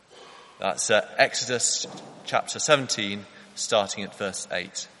That's Exodus chapter 17, starting at verse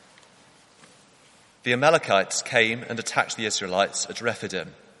 8. The Amalekites came and attacked the Israelites at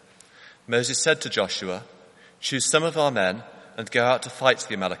Rephidim. Moses said to Joshua, "Choose some of our men and go out to fight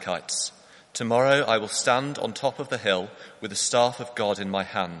the Amalekites. Tomorrow I will stand on top of the hill with the staff of God in my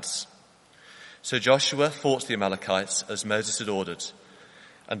hands." So Joshua fought the Amalekites as Moses had ordered,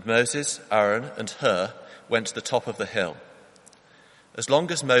 and Moses, Aaron, and Hur went to the top of the hill. As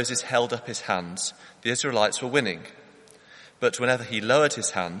long as Moses held up his hands, the Israelites were winning. But whenever he lowered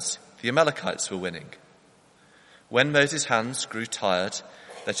his hands, the Amalekites were winning. When Moses' hands grew tired,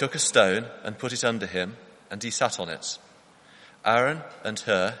 they took a stone and put it under him, and he sat on it. Aaron and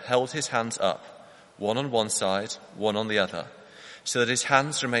Hur held his hands up, one on one side, one on the other, so that his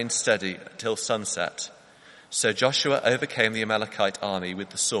hands remained steady until sunset. So Joshua overcame the Amalekite army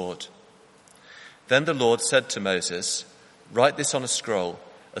with the sword. Then the Lord said to Moses, "Write this on a scroll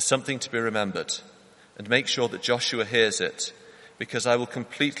as something to be remembered, and make sure that Joshua hears it, because I will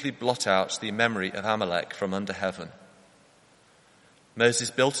completely blot out the memory of Amalek from under heaven."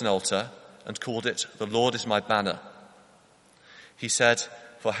 Moses built an altar and called it, "The Lord is my banner." He said,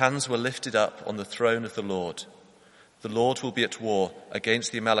 "For hands were lifted up on the throne of the Lord. The Lord will be at war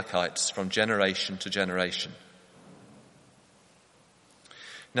against the Amalekites from generation to generation."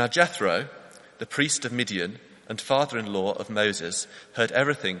 Now Jethro, the priest of Midian and father-in-law of Moses, heard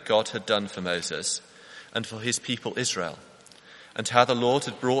everything God had done for Moses and for his people Israel, and how the Lord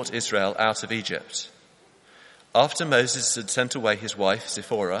had brought Israel out of Egypt. After Moses had sent away his wife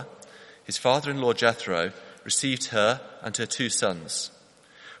Zipporah, his father-in-law Jethro received her and her 2 sons.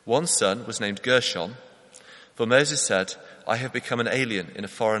 One son was named Gershom, for Moses said, "I have become an alien in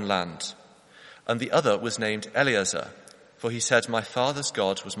a foreign land." And the other was named Eleazar, for he said, "My father's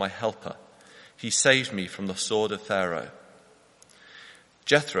God was my helper. He saved me from the sword of Pharaoh."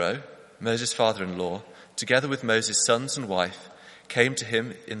 Jethro, Moses' father-in-law, together with Moses' sons and wife, came to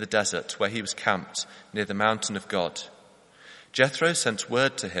him in the desert where he was camped near the mountain of God. Jethro sent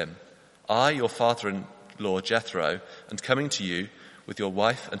word to him, "I, your father-in-law Jethro, am coming to you with your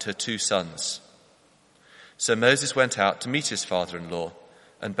wife and her 2 sons." So Moses went out to meet his father-in-law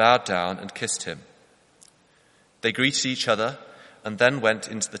and bowed down and kissed him. They greeted each other and then went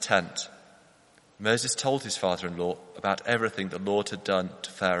into the tent. Moses told his father-in-law about everything the Lord had done to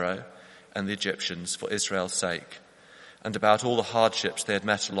Pharaoh and the Egyptians for Israel's sake, and about all the hardships they had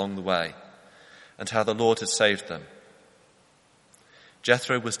met along the way, and how the Lord had saved them.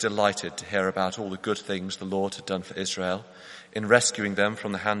 Jethro was delighted to hear about all the good things the Lord had done for Israel in rescuing them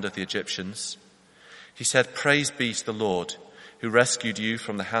from the hand of the Egyptians. He said, "Praise be to the Lord, who rescued you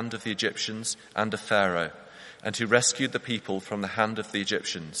from the hand of the Egyptians and of Pharaoh, and who rescued the people from the hand of the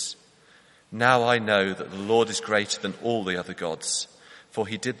Egyptians. Now I know that the Lord is greater than all the other gods, for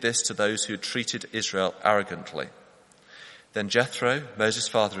he did this to those who had treated Israel arrogantly." Then Jethro, Moses'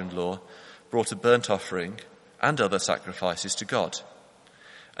 father-in-law, brought a burnt offering and other sacrifices to God.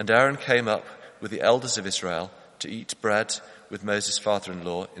 And Aaron came up with the elders of Israel to eat bread with Moses'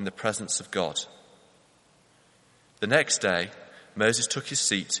 father-in-law in the presence of God. The next day, Moses took his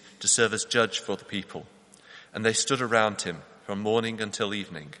seat to serve as judge for the people, and they stood around him from morning until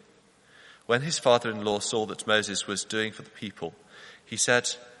evening. When his father-in-law saw that Moses was doing for the people, he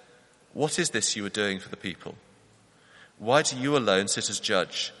said, "What is this you are doing for the people? Why do you alone sit as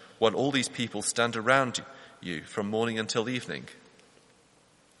judge, while all these people stand around you from morning until evening?"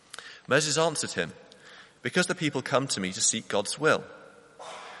 Moses answered him, "Because the people come to me to seek God's will.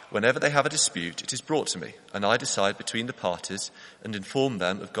 Whenever they have a dispute, it is brought to me, and I decide between the parties and inform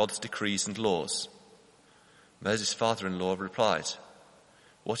them of God's decrees and laws." Moses' father-in-law replied,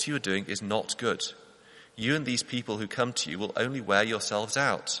 "What you are doing is not good. You and these people who come to you will only wear yourselves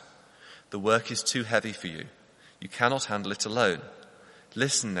out. The work is too heavy for you. You cannot handle it alone.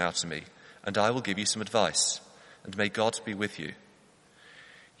 Listen now to me, and I will give you some advice, and may God be with you.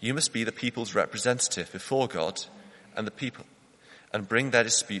 You must be the people's representative before God and the people, and bring their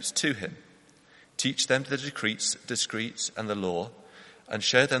disputes to him. Teach them the decrees and the law, and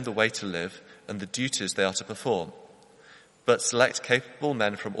show them the way to live and the duties they are to perform. But select capable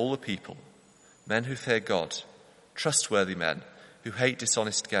men from all the people, men who fear God, trustworthy men who hate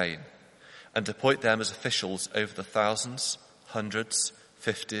dishonest gain, and appoint them as officials over the thousands, hundreds,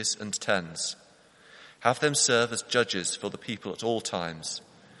 50s, and 10s. Have them serve as judges for the people at all times,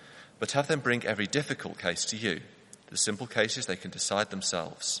 but have them bring every difficult case to you. The simple cases they can decide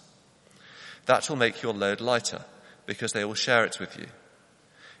themselves. That will make your load lighter, because they will share it with you.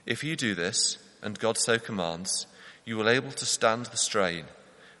 If you do this, and God so commands, you will be able to stand the strain,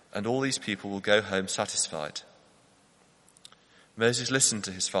 and all these people will go home satisfied." Moses listened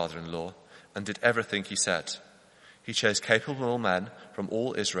to his father-in-law and did everything he said. He chose capable men from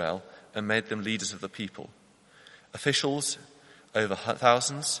all Israel and made them leaders of the people, officials over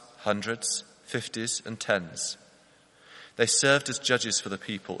thousands, hundreds, fifties, and tens. They served as judges for the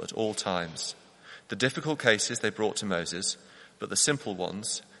people at all times. The difficult cases they brought to Moses, but the simple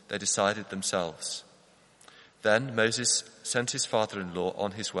ones they decided themselves. Then Moses sent his father-in-law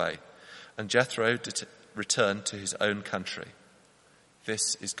on his way, and Jethro returned to his own country.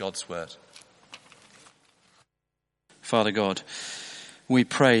 This is God's word. Father God, we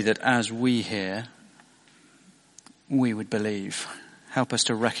pray that as we hear, we would believe. Help us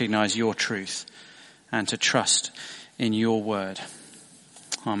to recognize your truth and to trust in your word.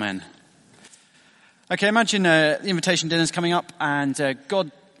 Amen. Okay, imagine the invitation dinner's coming up and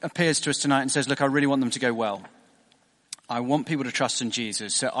God appears to us tonight and says, look, I really want them to go well. I want people to trust in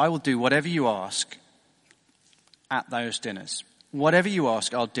Jesus, so I will do whatever you ask at those dinners. Whatever you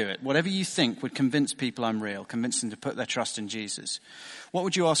ask, I'll do it. Whatever you think would convince people I'm real, convince them to put their trust in Jesus. What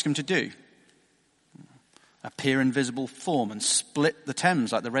would you ask them to do? Appear in visible form and split the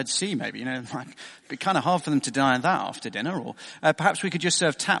Thames like the Red Sea, maybe. It'd be kind of hard for them to deny that after dinner. Or perhaps we could just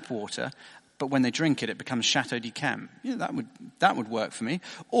serve tap water, but when they drink it, it becomes Chateau d'Yquem. That would work for me.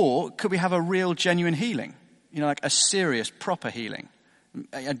 Or could we have a real, genuine healing? Like a serious, proper healing.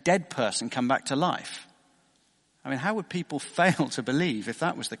 A dead person come back to life. How would people fail to believe if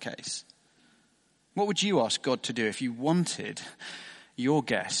that was the case? What would you ask God to do if you wanted your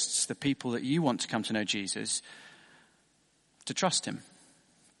guests, the people that you want to come to know Jesus, to trust him?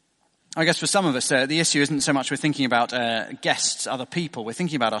 I guess for some of us, the issue isn't so much we're thinking about guests, other people. We're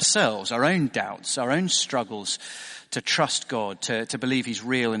thinking about ourselves, our own doubts, our own struggles to trust God, to believe he's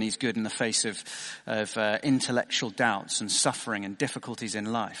real and he's good in the face of intellectual doubts and suffering and difficulties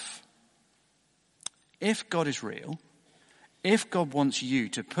in life. If God is real, if God wants you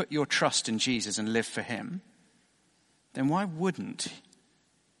to put your trust in Jesus and live for him, then why wouldn't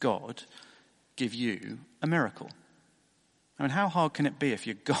God give you a miracle? How hard can it be if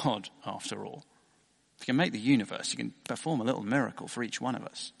you're God, after all? If you can make the universe, you can perform a little miracle for each one of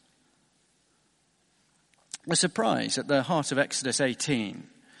us. The surprise at the heart of Exodus 18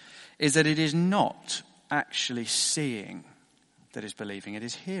 is that it is not actually seeing that is believing, it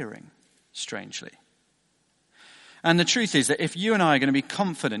is hearing, strangely. And the truth is that if you and I are going to be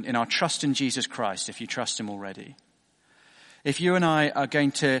confident in our trust in Jesus Christ, if you trust him already, if you and I are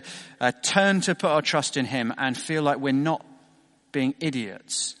going to turn to put our trust in him and feel like we're not being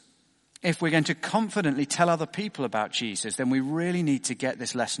idiots, if we're going to confidently tell other people about Jesus, then we really need to get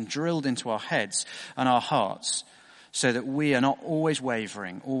this lesson drilled into our heads and our hearts so that we are not always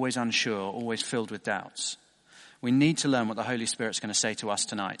wavering, always unsure, always filled with doubts. We need to learn what the Holy Spirit's going to say to us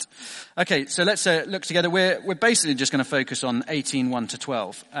tonight. Okay, so let's look together. We're basically just going to focus on 18:1 to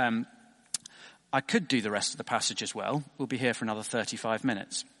 12. I could do the rest of the passage as well. We'll be here for another 35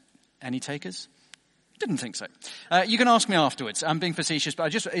 minutes. Any takers? Didn't think so. You can ask me afterwards. I'm being facetious,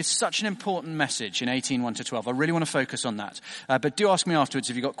 but it's such an important message in 18:1 to 12. I really want to focus on that. But do ask me afterwards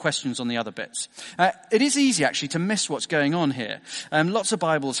if you've got questions on the other bits. It is easy, actually, to miss what's going on here. Lots of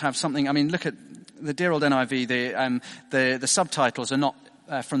Bibles have something. Look at the dear old NIV. The subtitles are not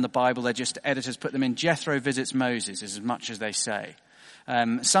from the Bible. They're just editors put them in. Jethro visits Moses is as much as they say.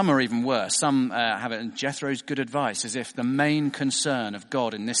 Some are even worse. Some have it in Jethro's good advice, as if the main concern of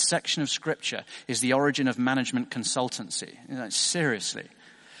God in this section of Scripture is the origin of management consultancy. Seriously.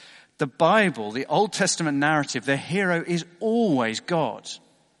 The Bible, the Old Testament narrative, the hero is always God.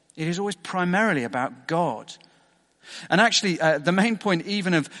 It is always primarily about God. And actually, the main point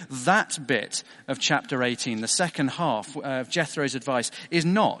even of that bit of chapter 18, the second half of Jethro's advice, is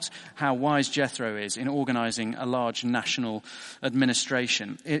not how wise Jethro is in organizing a large national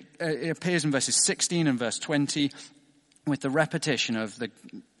administration. It appears in verses 16 and verse 20 with the repetition of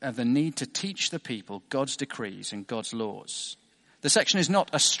the need to teach the people God's decrees and God's laws. The section is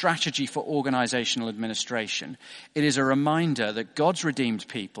not a strategy for organizational administration. It is a reminder that God's redeemed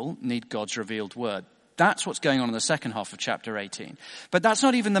people need God's revealed word. That's what's going on in the second half of chapter 18. But that's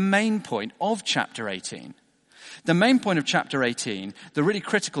not even the main point of chapter 18. The main point of chapter 18, the really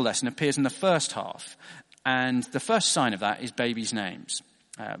critical lesson, appears in the first half. And the first sign of that is babies' names.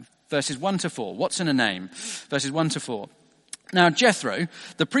 Verses 1 to 4. What's in a name? Verses 1 to 4. Now Jethro,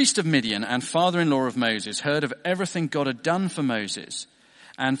 the priest of Midian and father-in-law of Moses, heard of everything God had done for Moses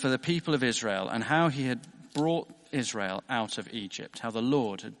and for the people of Israel, and how he had brought Israel out of Egypt, how the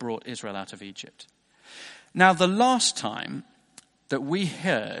Lord had brought Israel out of Egypt. Now, the last time that we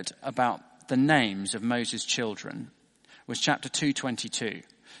heard about the names of Moses' children was chapter 2:22,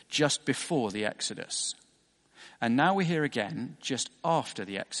 just before the Exodus. And now we're here again, just after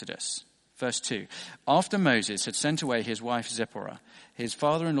the Exodus. Verse 2, after Moses had sent away his wife Zipporah, his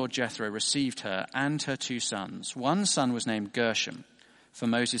father-in-law Jethro received her and her 2 sons. One son was named Gershom, for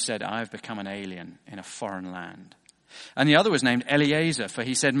Moses said, I have become an alien in a foreign land. And the other was named Eleazar, for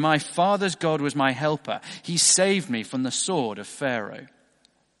he said, my father's God was my helper. He saved me from the sword of Pharaoh.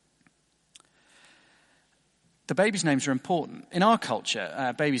 The babies' names are important. In our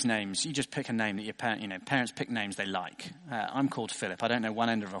culture, babies' names, you just pick a name that your parents pick names they like. I'm called Philip. I don't know one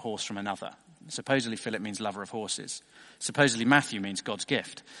end of a horse from another. Supposedly Philip means lover of horses. Supposedly Matthew means God's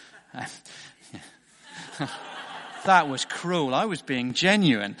gift. That was cruel. I was being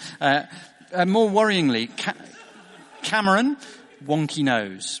genuine. More worryingly, Cameron, wonky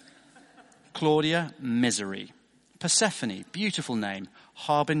nose. Claudia, misery. Persephone, beautiful name,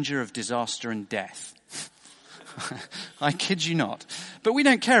 harbinger of disaster and death. I kid you not. But we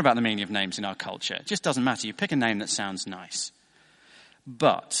don't care about the meaning of names in our culture. It just doesn't matter. You pick a name that sounds nice.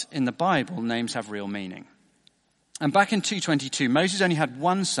 But in the Bible, names have real meaning. And back in 2:22, Moses only had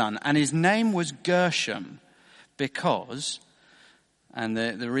one son, and his name was Gershom because, and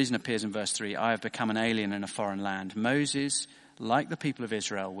the reason appears in verse 3, I have become an alien in a foreign land. Moses, like the people of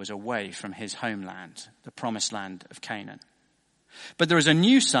Israel, was away from his homeland, the promised land of Canaan. But there is a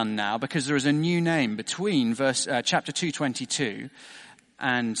new son now because there is a new name between chapter 2:22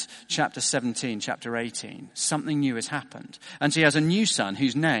 and chapter 17, chapter 18. Something new has happened. And so he has a new son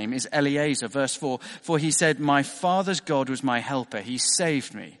whose name is Eleazar. Verse 4, for he said, my father's God was my helper. He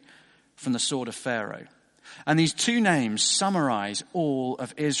saved me from the sword of Pharaoh. And these 2 names summarize all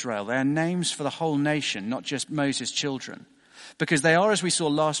of Israel. They are names for the whole nation, not just Moses' children. Because they are, as we saw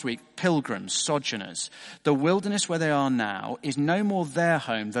last week, pilgrims, sojourners. The wilderness where they are now is no more their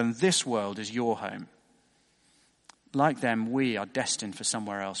home than this world is your home. Like them, we are destined for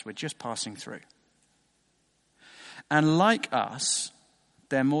somewhere else. We're just passing through. And like us,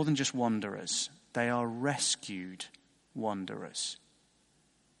 they're more than just wanderers. They are rescued wanderers.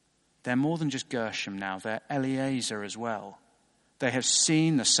 They're more than just Gershom now. They're Eleazar as well. They have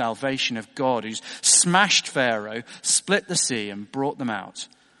seen the salvation of God who's smashed Pharaoh, split the sea, and brought them out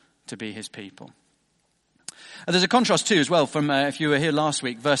to be his people. And there's a contrast too as well from, if you were here last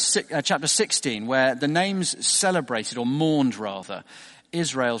week, chapter 16, where the names celebrated, or mourned rather,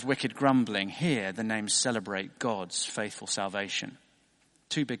 Israel's wicked grumbling. Here, the names celebrate God's faithful salvation.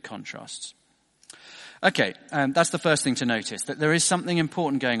 2 big contrasts. Okay, that's the first thing to notice, that there is something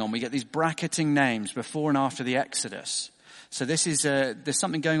important going on. We get these bracketing names before and after the Exodus. So this is there's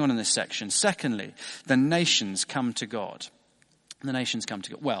something going on in this section. Secondly, the nations come to God. The nations come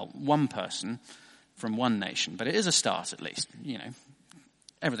to God. Well, one person from one nation, but it is a start at least.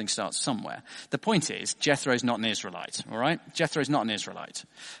 Everything starts somewhere. The point is, Jethro's not an Israelite, all right? Jethro's not an Israelite.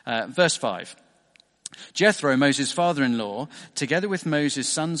 Verse 5. Jethro, Moses' father-in-law, together with Moses'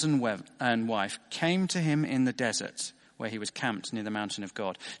 sons and wife, came to him in the desert, where he was camped near the mountain of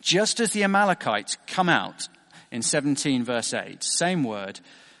God. Just as the Amalekites come out in 17 verse 8, same word,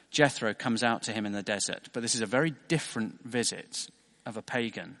 Jethro comes out to him in the desert. But this is a very different visit of a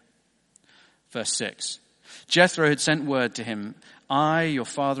pagan. Verse 6, Jethro had sent word to him, I, your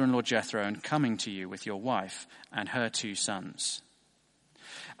father-in-law Jethro, am coming to you with your wife and her 2 sons.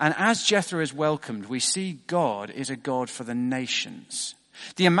 And as Jethro is welcomed, we see God is a God for the nations.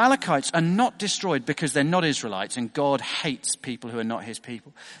 The Amalekites are not destroyed because they're not Israelites and God hates people who are not his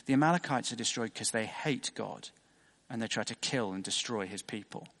people. The Amalekites are destroyed because they hate God and they try to kill and destroy his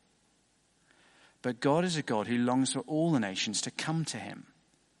people. But God is a God who longs for all the nations to come to him.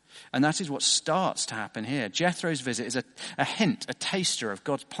 And that is what starts to happen here. Jethro's visit is a hint, a taster of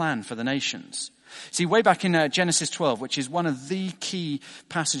God's plan for the nations. See, way back in Genesis 12, which is one of the key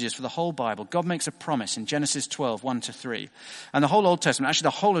passages for the whole Bible, God makes a promise in Genesis 12, 1-3. And the whole Old Testament, actually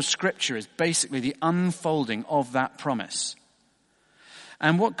the whole of Scripture, is basically the unfolding of that promise.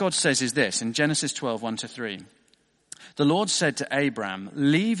 And what God says is this, in Genesis 12, 1-3. The Lord said to Abram,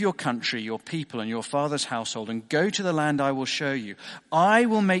 leave your country, your people, and your father's household, and go to the land I will show you. I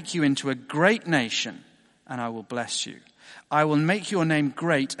will make you into a great nation, and I will bless you. I will make your name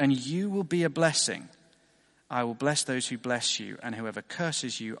great, and you will be a blessing. I will bless those who bless you, and whoever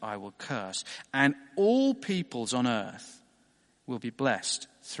curses you, I will curse. And all peoples on earth will be blessed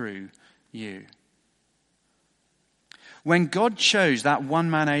through you. When God chose that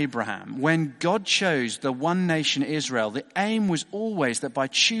one man Abraham, when God chose the one nation Israel, the aim was always that by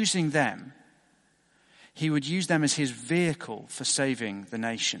choosing them, he would use them as his vehicle for saving the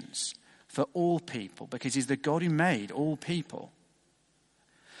nations, for all people, because he's the God who made all people.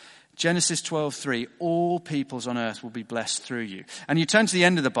 Genesis 12:3, all peoples on earth will be blessed through you. And you turn to the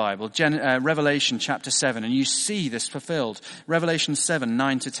end of the Bible, Revelation chapter 7, and you see this fulfilled. Revelation 7,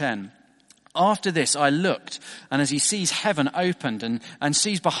 9-10. After this I looked, and as he sees heaven opened and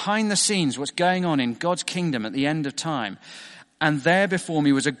sees behind the scenes what's going on in God's kingdom at the end of time, and there before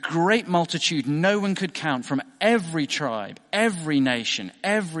me was a great multitude no one could count, from every tribe, every nation,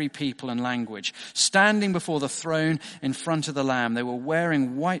 every people and language, standing before the throne in front of the Lamb. They were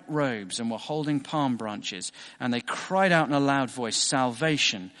wearing white robes and were holding palm branches, and they cried out in a loud voice,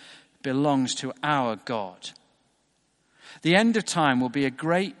 "Salvation belongs to our God." The end of time will be a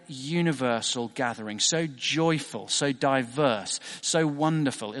great universal gathering, so joyful, so diverse, so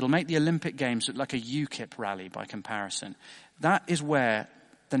wonderful. It'll make the Olympic Games look like a UKIP rally by comparison. That is where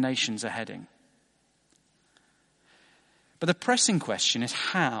the nations are heading. But the pressing question is,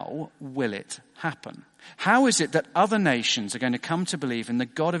 how will it happen? How is it that other nations are going to come to believe in the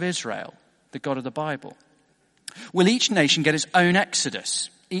God of Israel, the God of the Bible? Will each nation get its own Exodus?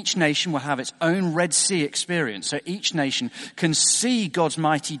 Each nation will have its own Red Sea experience, so each nation can see God's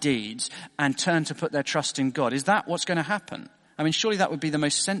mighty deeds and turn to put their trust in God. Is that what's going to happen? I mean, surely that would be the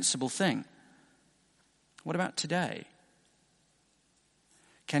most sensible thing. What about today?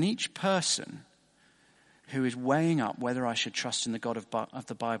 Can each person who is weighing up whether I should trust in the God of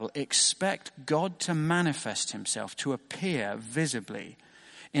the Bible expect God to manifest himself, to appear visibly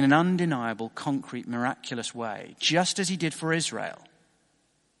in an undeniable, concrete, miraculous way, just as he did for Israel?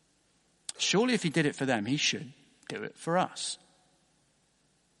 Surely if he did it for them, he should do it for us.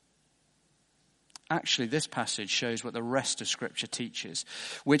 Actually, this passage shows what the rest of Scripture teaches,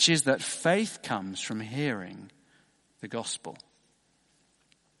 which is that faith comes from hearing the gospel.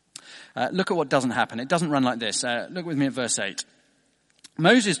 Look at what doesn't happen. It doesn't run like this. Look with me at verse 8.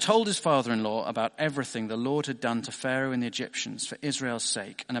 Moses told his father-in-law about everything the Lord had done to Pharaoh and the Egyptians for Israel's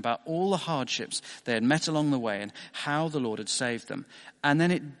sake, and about all the hardships they had met along the way and how the Lord had saved them. And then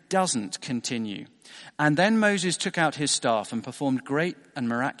it doesn't continue. And then Moses took out his staff and performed great and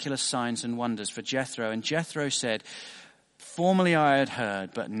miraculous signs and wonders for Jethro. And Jethro said, "Formerly I had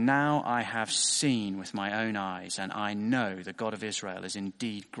heard, but now I have seen with my own eyes, and I know the God of Israel is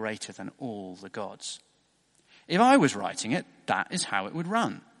indeed greater than all the gods." If I was writing it, that is how it would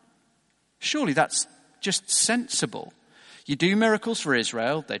run. Surely that's just sensible. You do miracles for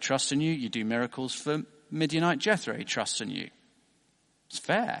Israel, they trust in you. You do miracles for Midianite Jethro, he trusts in you. It's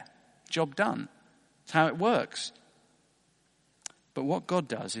fair. Job done. It's how it works. But what God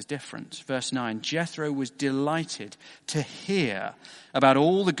does is different. Verse 9, Jethro was delighted to hear about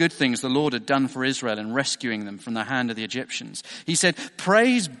all the good things the Lord had done for Israel in rescuing them from the hand of the Egyptians. He said,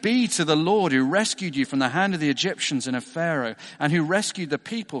 "Praise be to the Lord who rescued you from the hand of the Egyptians and of Pharaoh, and who rescued the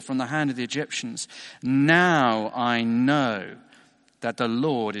people from the hand of the Egyptians. Now I know that the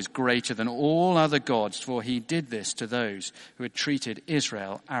Lord is greater than all other gods, for he did this to those who had treated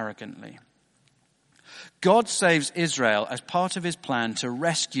Israel arrogantly." God saves Israel as part of his plan to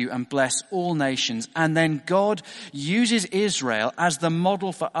rescue and bless all nations, and then God uses Israel as the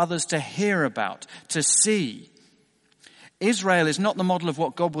model for others to hear about, to see. Israel is not the model of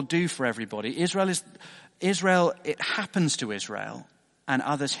what God will do for everybody. Israel, it happens to Israel, and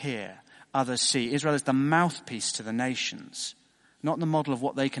others hear, others see. Israel is the mouthpiece to the nations, not the model of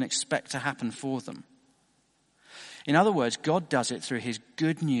what they can expect to happen for them. In other words, God does it through his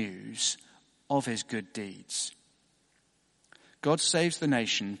good news of his good deeds. God saves the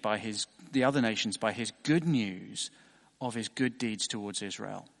other nations by his good news of his good deeds towards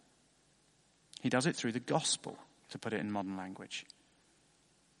Israel. He does it through the gospel, to put it in modern language.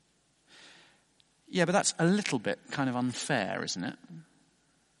 Yeah, but that's a little bit kind of unfair, isn't it?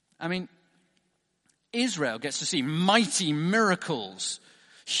 I mean, Israel gets to see mighty miracles,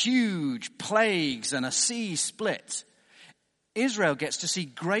 huge plagues, and a sea split. Israel gets to see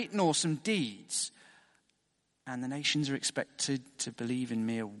great and awesome deeds. And the nations are expected to believe in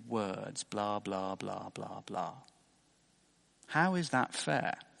mere words, blah, blah, blah, blah, blah. How is that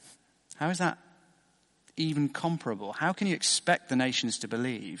fair? How is that even comparable? How can you expect the nations to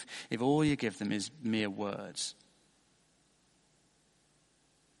believe if all you give them is mere words?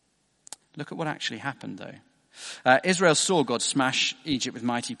 Look at what actually happened, though. Israel saw God smash Egypt with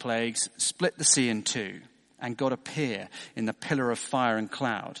mighty plagues, split the sea in two, and God appear in the pillar of fire and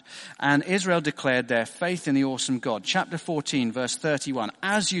cloud. And Israel declared their faith in the awesome God. Chapter 14, verse 31,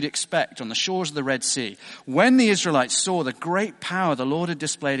 as you'd expect on the shores of the Red Sea, when the Israelites saw the great power the Lord had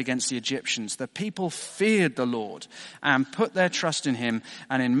displayed against the Egyptians, the people feared the Lord and put their trust in him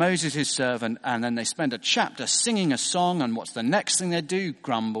and in Moses his servant. And then they spend a chapter singing a song, and what's the next thing they do?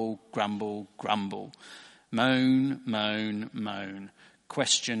 Grumble, grumble, grumble. Moan, moan, moan.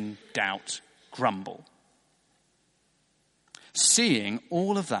 question, doubt, grumble. Seeing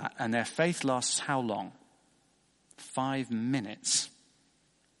all of that, and their faith lasts how long? 5 minutes.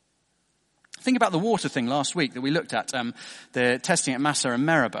 Think about the water thing last week that we looked at, the testing at Massah and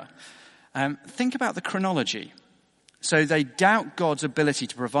Meribah. Think about the chronology. So they doubt God's ability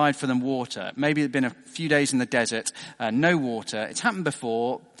to provide for them water. Maybe it'd been a few days in the desert, no water. It's happened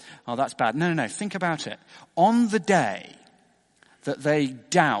before. Oh, that's bad. No. Think about it. On the day that they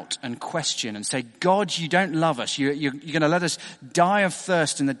doubt and question and say, God, you don't love us. You're going to let us die of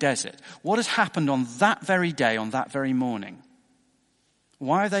thirst in the desert. What has happened on that very day, on that very morning?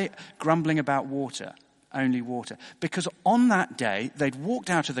 Why are they grumbling about water? Only water. Because on that day, they'd walked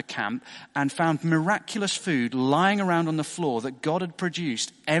out of the camp and found miraculous food lying around on the floor that God had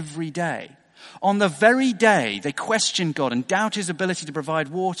produced every day. On the very day they question God and doubt his ability to provide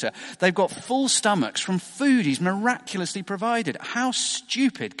water, they've got full stomachs from food he's miraculously provided. How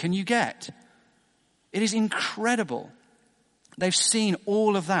stupid can you get? It is incredible. They've seen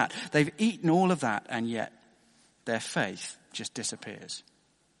all of that. They've eaten all of that, and yet their faith just disappears.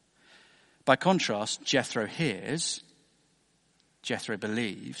 By contrast, Jethro hears, Jethro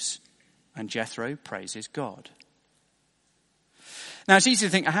believes, and Jethro praises God. Now, it's easy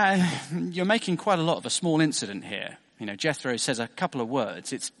to think, you're making quite a lot of a small incident here. Jethro says a couple of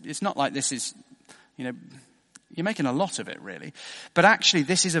words. It's not like this is, you're making a lot of it, really. But actually,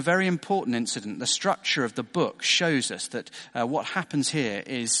 this is a very important incident. The structure of the book shows us that what happens here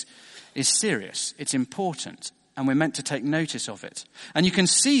is serious. It's important. And we're meant to take notice of it. And you can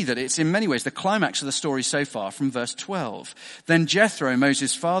see that it's in many ways the climax of the story so far from verse 12. Then Jethro,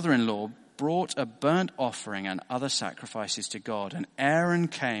 Moses' father-in-law, brought a burnt offering and other sacrifices to God. And Aaron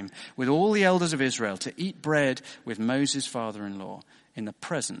came with all the elders of Israel to eat bread with Moses' father-in-law in the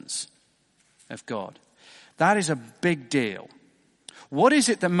presence of God. That is a big deal. What is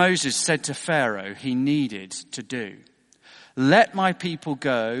it that Moses said to Pharaoh he needed to do? Let my people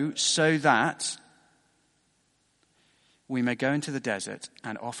go so that we may go into the desert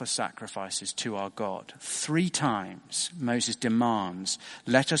and offer sacrifices to our God. 3 times Moses demands,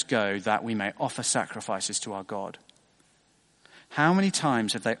 let us go that we may offer sacrifices to our God. How many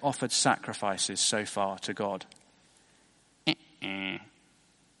times have they offered sacrifices so far to God?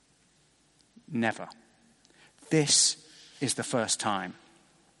 Never. This is the first time.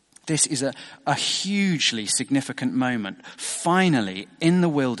 This is a hugely significant moment. Finally, in the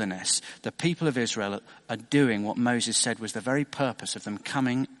wilderness, the people of Israel are doing what Moses said was the very purpose of them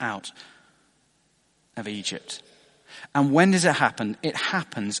coming out of Egypt. And when does it happen? It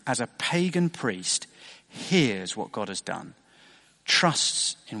happens as a pagan priest hears what God has done,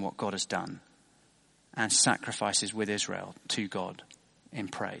 trusts in what God has done, and sacrifices with Israel to God in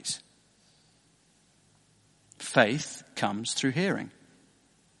praise. Faith comes through hearing.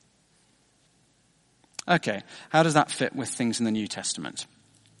 Okay, how does that fit with things in the New Testament?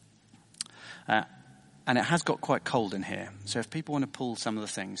 And it has got quite cold in here, so if people want to pull some of the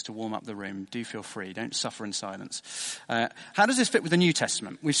things to warm up the room, do feel free. Don't suffer in silence. How does this fit with the New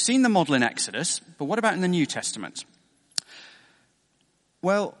Testament? We've seen the model in Exodus, but what about in the New Testament?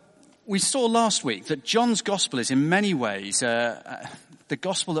 Well, we saw last week that John's gospel is in many ways the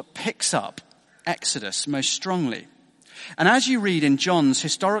gospel that picks up Exodus most strongly. And as you read in John's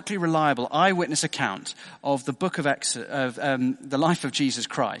historically reliable eyewitness account of the book of the life of Jesus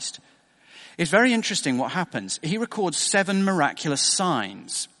Christ, it's very interesting what happens. He records 7 miraculous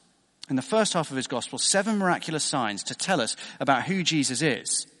signs. In the first half of his gospel, 7 miraculous signs to tell us about who Jesus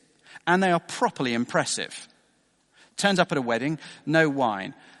is. And they are properly impressive. Turns up at a wedding, no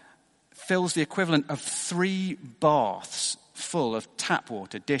wine. Fills the equivalent of 3 baths full of tap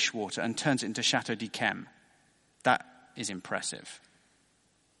water, dishwater, and turns it into Chateau d'Yquem. That is impressive.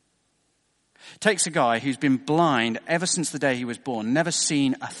 Takes a guy who's been blind ever since the day he was born, never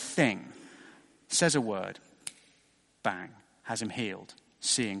seen a thing, says a word, bang, has him healed,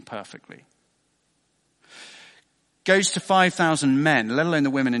 seeing perfectly. Goes to 5,000 men, let alone the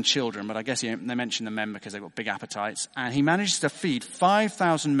women and children, but I guess they mention the men because they've got big appetites, and he manages to feed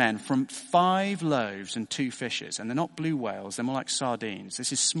 5,000 men from 5 loaves and 2 fishes, and they're not blue whales, they're more like sardines.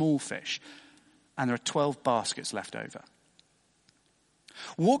 This is small fish. And there are 12 baskets left over.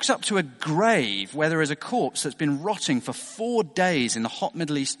 Walks up to a grave where there is a corpse that's been rotting for 4 days in the hot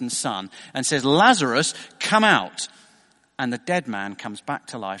Middle Eastern sun and says, Lazarus, come out. And the dead man comes back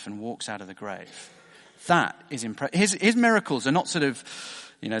to life and walks out of the grave. That is impressive. His miracles are not sort of,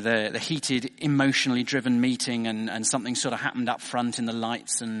 the heated, emotionally driven meeting and something sort of happened up front in the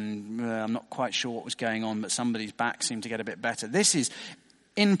lights and I'm not quite sure what was going on, but somebody's back seemed to get a bit better. This is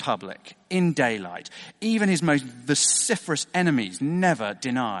in public, in daylight. Even his most vociferous enemies never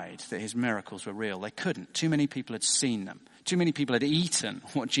denied that his miracles were real. They couldn't. Too many people had seen them. Too many people had eaten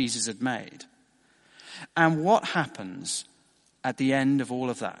what Jesus had made. And what happens at the end of all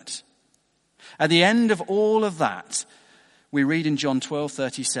of that? At the end of all of that, we read in John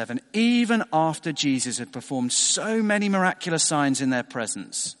 12:37, even after Jesus had performed so many miraculous signs in their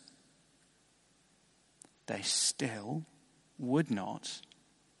presence, they still would not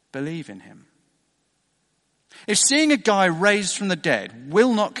believe in him. If seeing a guy raised from the dead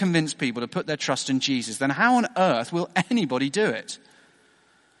will not convince people to put their trust in Jesus, then how on earth will anybody do it?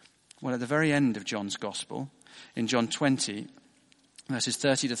 Well, at the very end of John's gospel, in John 20, verses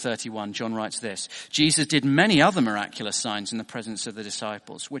 30 to 31, John writes this: Jesus did many other miraculous signs in the presence of the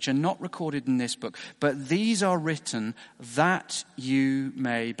disciples, which are not recorded in this book, but these are written that you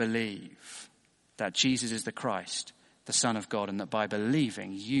may believe that Jesus is the Christ, the Son of God, and that by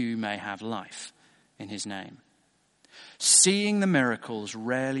believing you may have life in his name. Seeing the miracles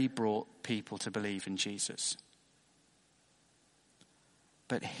rarely brought people to believe in Jesus.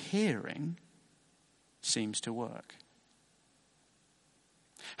 But hearing seems to work.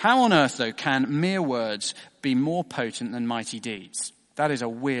 How on earth, though, can mere words be more potent than mighty deeds? That is a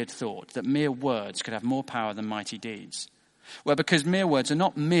weird thought, that mere words could have more power than mighty deeds. Well, because mere words are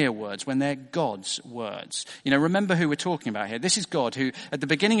not mere words when they're God's words. You know, remember who we're talking about here. This is God who, at the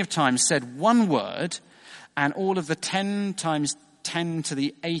beginning of time, said one word, and all of the 10 times 10 to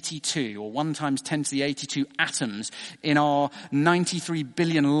the 82, or 1 times 10 to the 82 atoms in our 93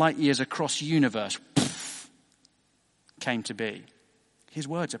 billion light years across universe came to be. His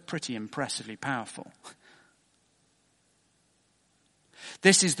words are pretty impressively powerful.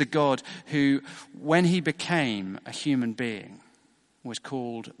 This is the God who, when he became a human being, was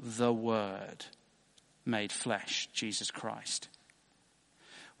called the Word made flesh, Jesus Christ.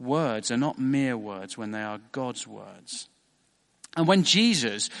 Words are not mere words when they are God's words. And when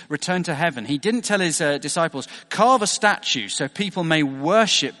Jesus returned to heaven, he didn't tell his disciples, carve a statue so people may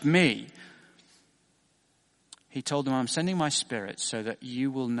worship me. He told them, I'm sending my Spirit so that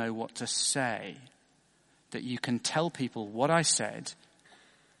you will know what to say, that you can tell people what I said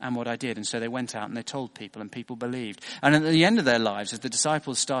and what I did. And so they went out and they told people, and people believed. And at the end of their lives, as the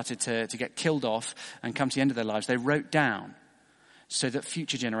disciples started to get killed off and come to the end of their lives, they wrote down so that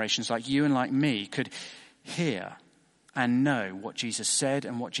future generations like you and like me could hear and know what Jesus said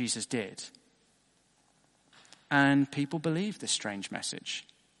and what Jesus did. And people believed this strange message.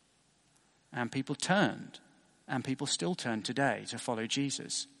 And people turned. And people still turn today to follow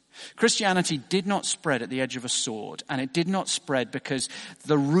Jesus. Christianity did not spread at the edge of a sword, and it did not spread because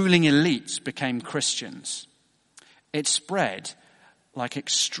the ruling elites became Christians. It spread like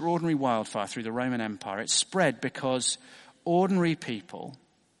extraordinary wildfire through the Roman Empire. It spread because ordinary people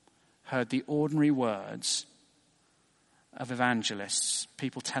heard the ordinary words of evangelists,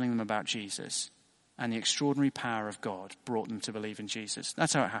 people telling them about Jesus, and the extraordinary power of God brought them to believe in Jesus.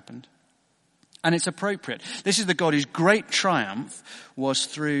 That's how it happened. And it's appropriate. This is the God whose great triumph was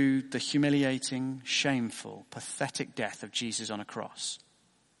through the humiliating, shameful, pathetic death of Jesus on a cross.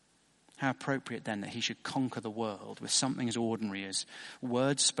 How appropriate then that he should conquer the world with something as ordinary as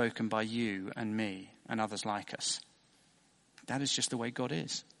words spoken by you and me and others like us. That is just the way God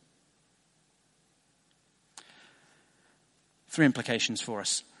is. 3 implications for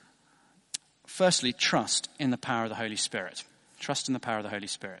us. Firstly, trust in the power of the Holy Spirit. Trust in the power of the Holy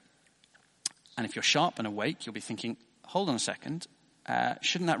Spirit. And if you're sharp and awake, you'll be thinking, hold on a second,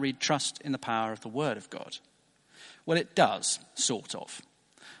 shouldn't that read trust in the power of the Word of God? Well, it does, sort of.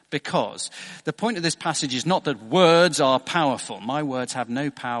 Because the point of this passage is not that words are powerful. My words have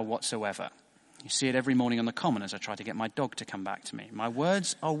no power whatsoever. You see it every morning on the common as I try to get my dog to come back to me. My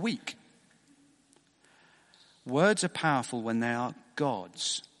words are weak. Words are powerful when they are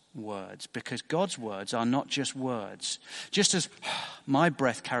God's words, because God's words are not just words. Just as my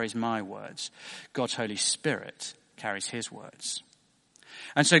breath carries my words, God's Holy Spirit carries his words.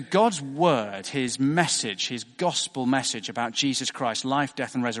 And so God's word, his message, his gospel message about Jesus Christ, life,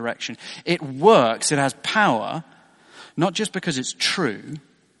 death, and resurrection, it works, it has power, not just because it's true,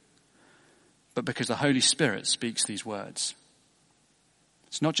 but because the Holy Spirit speaks these words.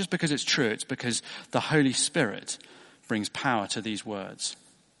 It's not just because it's true, it's because the Holy Spirit brings power to these words.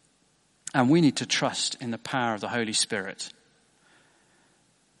 And we need to trust in the power of the Holy Spirit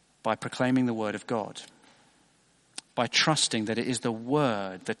by proclaiming the word of God, by trusting that it is the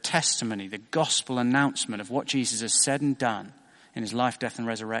word, the testimony, the gospel announcement of what Jesus has said and done in his life, death, and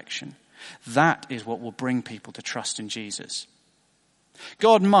resurrection. That is what will bring people to trust in Jesus.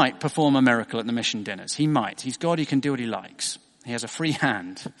 God might perform a miracle at the mission dinners. He might. He's God, he can do what he likes. He has a free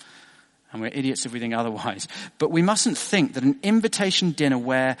hand. And we're idiots if we think otherwise. But we mustn't think that an invitation dinner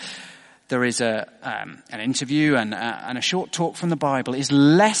where there is an interview and a short talk from the Bible is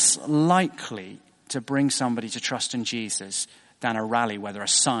less likely to bring somebody to trust in Jesus than a rally where there are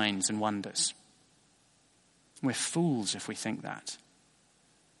signs and wonders. We're fools if we think that.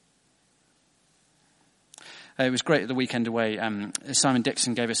 It was great at the weekend away. Simon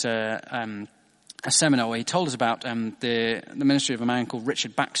Dixon gave us a seminar where he told us about the ministry of a man called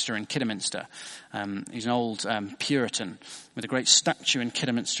Richard Baxter in Kidderminster. He's an old Puritan with a great statue in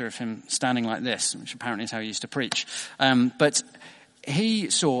Kidderminster of him standing like this, which apparently is how he used to preach. But he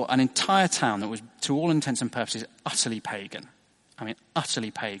saw an entire town that was, to all intents and purposes, utterly pagan. I mean,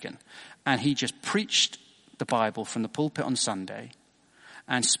 utterly pagan. And he just preached the Bible from the pulpit on Sunday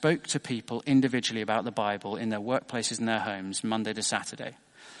and spoke to people individually about the Bible in their workplaces and their homes, Monday to Saturday.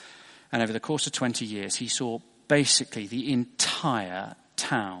 And over the course of 20 years, he saw basically the entire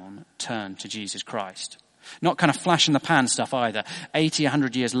town turn to Jesus Christ. Not kind of flash in the pan stuff either. 80,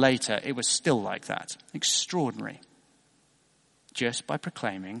 100 years later, it was still like that. Extraordinary. Just by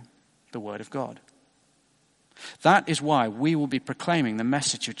proclaiming the word of God. That is why we will be proclaiming the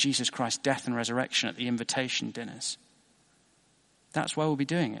message of Jesus Christ's death and resurrection at the invitation dinners. That's why we'll be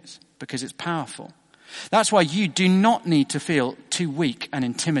doing it, because it's powerful. That's why you do not need to feel too weak and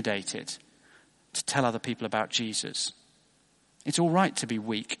intimidated to tell other people about Jesus. It's all right to be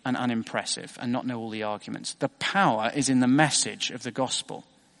weak and unimpressive and not know all the arguments. The power is in the message of the gospel.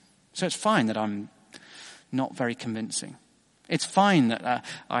 So it's fine that I'm not very convincing. It's fine that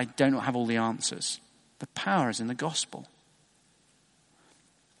I don't have all the answers. The power is in the gospel.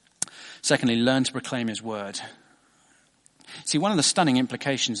 Secondly, learn to proclaim his word. See, one of the stunning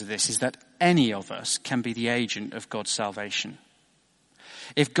implications of this is that any of us can be the agent of God's salvation.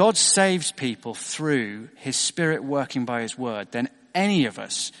 If God saves people through his Spirit working by his word, then any of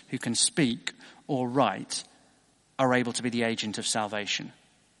us who can speak or write are able to be the agent of salvation.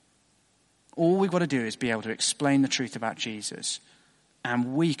 All we've got to do is be able to explain the truth about Jesus,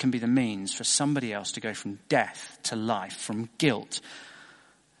 and we can be the means for somebody else to go from death to life, from guilt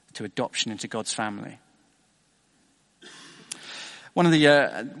to adoption into God's family. One of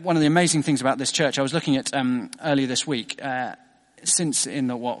the amazing things about this church, I was looking at earlier this week, since in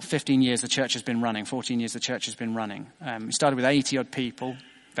the 15 years the church has been running, 14 years the church has been running. We started with 80 odd people,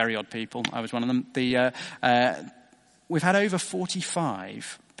 very odd people. I was one of them. We've had over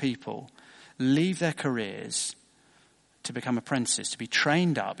 45 people leave their careers to become apprentices, to be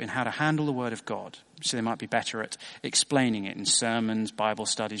trained up in how to handle the word of God, so they might be better at explaining it in sermons, Bible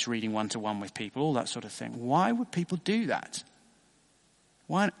studies, reading one-to-one with people, all that sort of thing. Why would people do that?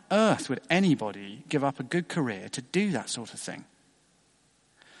 Why on earth would anybody give up a good career to do that sort of thing?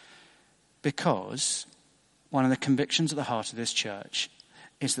 Because one of the convictions at the heart of this church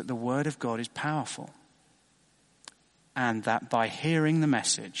is that the word of God is powerful. And that by hearing the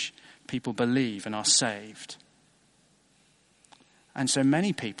message, people believe and are saved. And so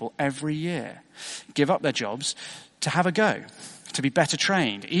many people every year give up their jobs to have a go, to be better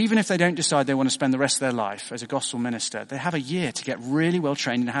trained. Even if they don't decide they want to spend the rest of their life as a gospel minister, they have a year to get really well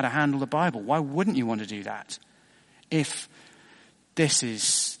trained in how to handle the Bible. Why wouldn't you want to do that if this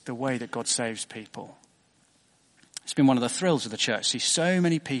is the way that God saves people? It's been one of the thrills of the church. See so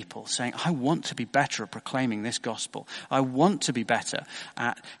many people saying, I want to be better at proclaiming this gospel. I want to be better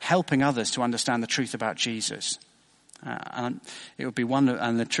at helping others to understand the truth about Jesus. And it would be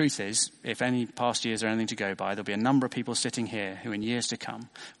and the truth is, if any past years are anything to go by, there'll be a number of people sitting here who in years to come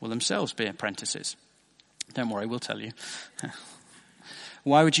will themselves be apprentices. Don't worry, we'll tell you.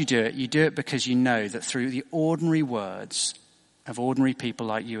 Why would you do it? You do it because you know that through the ordinary words of ordinary people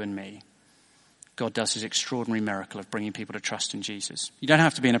like you and me, God does his extraordinary miracle of bringing people to trust in Jesus. You don't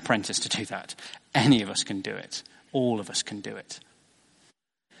have to be an apprentice to do that. Any of us can do it. All of us can do it.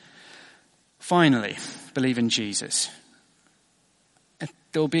 Finally, believe in Jesus.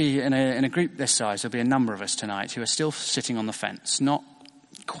 There'll be, in a group this size, there'll be a number of us tonight who are still sitting on the fence, not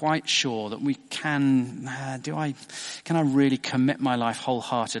quite sure that we can I really commit my life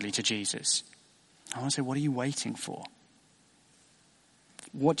wholeheartedly to Jesus? I want to say, what are you waiting for?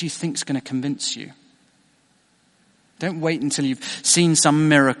 What do you think is going to convince you? Don't wait until you've seen some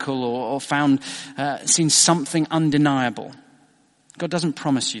miracle or seen something undeniable. God doesn't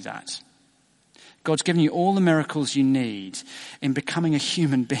promise you that. God's given you all the miracles you need in becoming a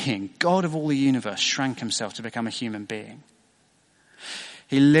human being. God of all the universe shrank himself to become a human being.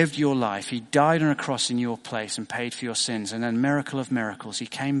 He lived your life. He died on a cross in your place and paid for your sins. And then, miracle of miracles, he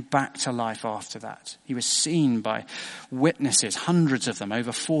came back to life after that. He was seen by witnesses, hundreds of them,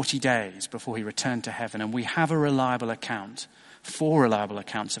 over 40 days before he returned to heaven. And we have a reliable account 4 reliable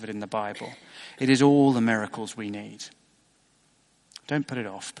accounts of it in the Bible. It is all the miracles we need. Don't put it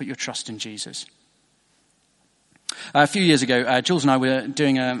off. Put your trust in Jesus. A few years ago, Jules and I were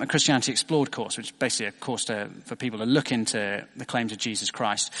doing a Christianity Explored course, which is basically a course for people to look into the claims of Jesus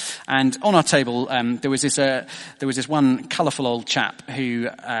Christ. And on our table, there was this one colourful old chap who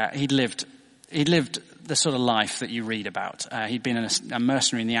he'd lived the sort of life that you read about. He'd been a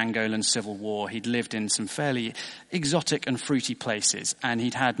mercenary in the Angolan Civil War. He'd lived in some fairly exotic and fruity places, and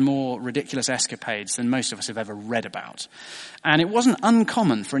he'd had more ridiculous escapades than most of us have ever read about. And it wasn't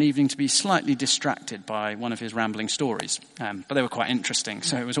uncommon for an evening to be slightly distracted by one of his rambling stories, but they were quite interesting,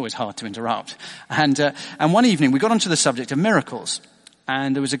 so it was always hard to interrupt. And one evening we got onto the subject of miracles.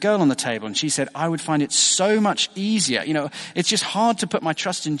 And there was a girl on the table, and she said, I would find it so much easier. It's just hard to put my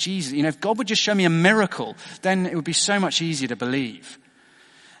trust in Jesus. If God would just show me a miracle, then it would be so much easier to believe.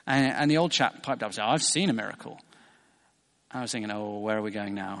 And the old chap piped up and said, I've seen a miracle. I was thinking, where are we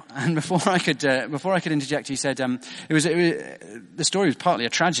going now? And before I could interject, he said, the story was partly a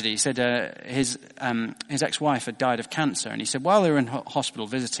tragedy. He said his ex-wife had died of cancer, and he said while they were in hospital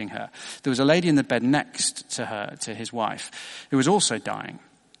visiting her, there was a lady in the bed next to his wife, who was also dying.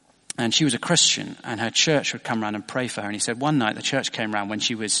 And she was a Christian, and her church would come round and pray for her. And he said one night the church came round when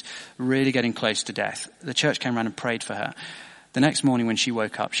she was really getting close to death. The church came round and prayed for her. The next morning when she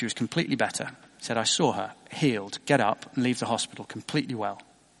woke up, she was completely better. He said, I saw her healed, get up and leave the hospital completely well.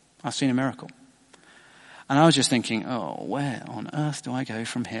 I've seen a miracle. And I was just thinking, where on earth do I go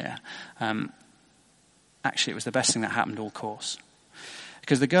from here? Actually, it was the best thing that happened all course.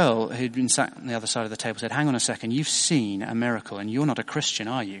 Because the girl who'd been sat on the other side of the table said, hang on a second, you've seen a miracle and you're not a Christian,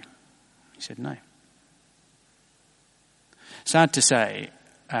 are you? He said, no. Sad to say,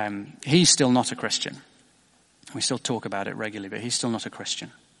 he's still not a Christian. We still talk about it regularly, but he's still not a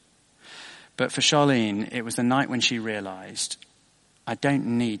Christian. But for Charlene, it was the night when she realized, I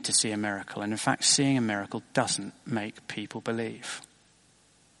don't need to see a miracle. And in fact, seeing a miracle doesn't make people believe.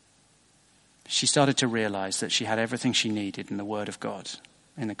 She started to realize that she had everything she needed in the Word of God,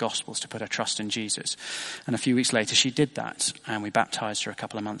 in the Gospels, to put her trust in Jesus. And a few weeks later, she did that. And we baptized her a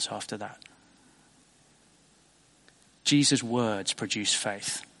couple of months after that. Jesus' words produce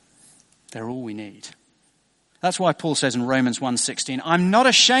faith. They're all we need. That's why Paul says in Romans 1:16, I'm not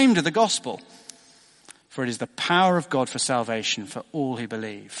ashamed of the gospel, for it is the power of God for salvation for all who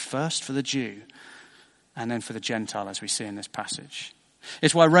believe, first for the Jew and then for the Gentile, as we see in this passage.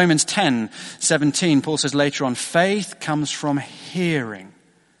 It's why Romans 10:17, Paul says later on, faith comes from hearing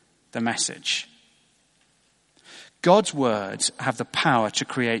the message. God's words have the power to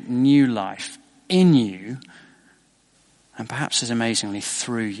create new life in you, and perhaps as amazingly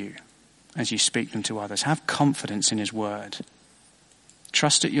through you. As you speak them to others, have confidence in his word.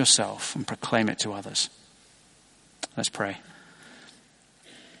 Trust it yourself and proclaim it to others. Let's pray.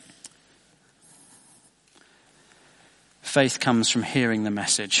 Faith comes from hearing the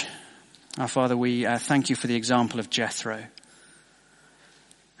message. Our Father, we thank you for the example of Jethro.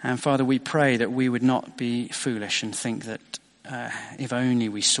 And Father, we pray that we would not be foolish and think that if only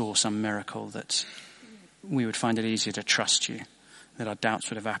we saw some miracle, that we would find it easier to trust you, that our doubts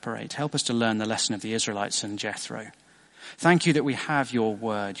would evaporate. Help us to learn the lesson of the Israelites and Jethro. Thank you that we have your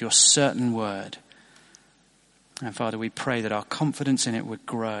word, your certain word. And Father, we pray that our confidence in it would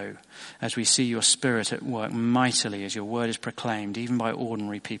grow as we see your Spirit at work mightily as your word is proclaimed, even by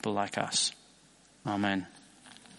ordinary people like us. Amen.